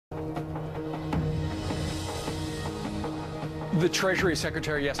The Treasury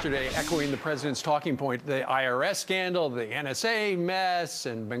Secretary yesterday echoing the president's talking point, the IRS scandal, the NSA mess,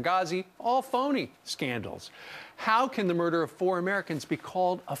 and Benghazi, all phony scandals. How can the murder of 4 Americans be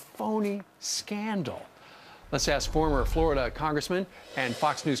called a phony scandal? Let's ask former Florida Congressman and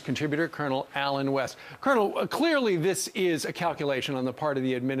Fox News contributor, Colonel Alan West. Colonel, clearly this is a calculation on the part of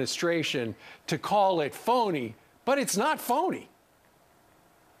the administration to call it phony, but it's not phony.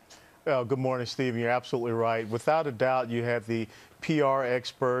 Good morning, Stephen. You're absolutely right. Without a doubt, you have the PR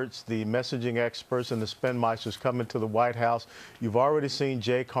experts, the messaging experts, and the spinmeisters coming to the White House. You've already seen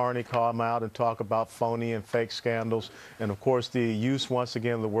Jay Carney come out and talk about phony and fake scandals. And, of course, the use, once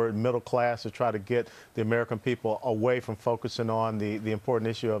again, of the word middle class to try to get the American people away from focusing on the important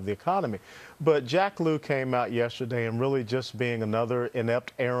issue of the economy. But Jack Lew came out yesterday and really just being another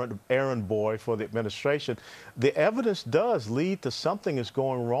inept errand boy for the administration. The evidence does lead to something is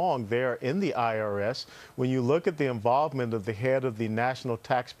going wrong there in the IRS. When you look at the involvement of the head of the National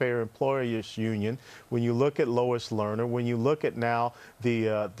Taxpayer Employers Union, when you look at Lois Lerner, when you look at now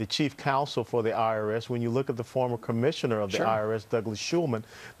the chief counsel for the IRS, when you look at the former commissioner of the IRS, Douglas Shulman,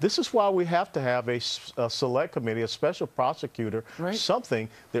 this is why we have to have a select committee, a special prosecutor, something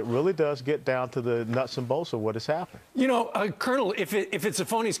that really does get down to the nuts and bolts of what has happened. You know, Colonel, if it's a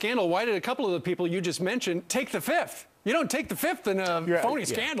phony scandal, why did a couple of the people you just mentioned take the fifth? You don't take the fifth in a phony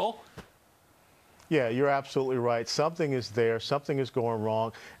scandal. Yeah, you're absolutely right. Something is there. Something is going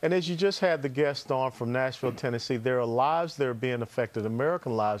wrong. And as you just had the guest on from Nashville, Tennessee, there are lives that are being affected,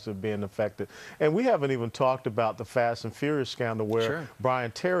 American lives that are being affected. And we haven't even talked about the Fast and Furious scandal where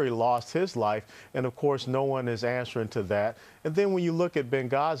Brian Terry lost his life. And, of course, no one is answering to that. And then when you look at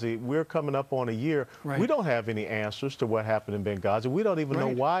Benghazi, we're coming up on a year. We don't have any answers to what happened in Benghazi. We don't even know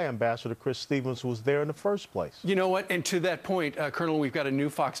why Ambassador Chris Stevens was there in the first place. You know what? And to that point, Colonel, we've got a new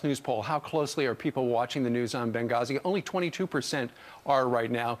Fox News poll. How closely are people watching the news on Benghazi? Only 22% are right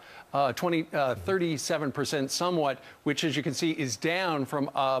now. 37% somewhat, which, as you can see, is down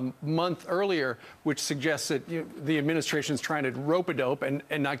from a month earlier, which suggests that the administration is trying to rope-a-dope and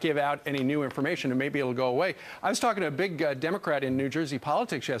not give out any new information, and maybe it'll go away. I was talking to a big Democrat in New Jersey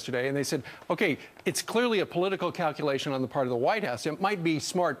politics yesterday, and they said, okay, it's clearly a political calculation on the part of the White House. It might be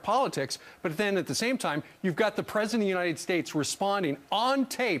smart politics, but then at the same time, you've got the President of the United States responding on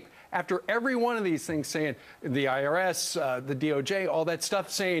tape after every one of these things, saying the IRS, the DOJ, all that stuff,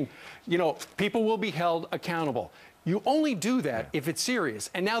 saying, you know, people will be held accountable. You only do that if it's serious.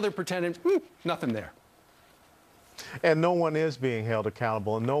 And now they're pretending, nothing there. And no one is being held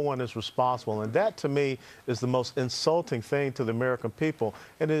accountable, and no one is responsible. And that, to me, is the most insulting thing to the American people.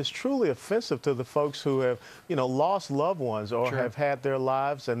 And it is truly offensive to the folks who have, you know, lost loved ones or have had their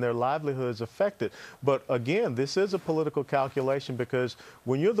lives and their livelihoods affected. But again, this is a political calculation, because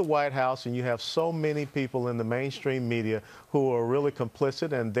when you're the White House and you have so many people in the mainstream media who are really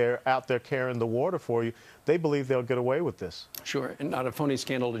complicit and they're out there carrying the water for you, they believe they'll get away with this. Sure, and not a phony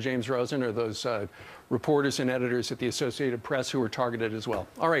scandal to James Rosen or those reporters and editors at the Associated Press who were targeted as well.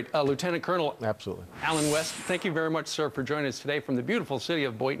 All right, Lieutenant Colonel Alan West, thank you very much, sir, for joining us today from the beautiful city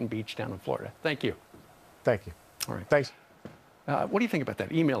of Boynton Beach down in Florida. Thank you. Thank you. All right. Thanks. What do you think about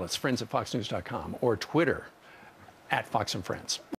that? Email us, friends@foxnews.com, or Twitter @FoxandFriends.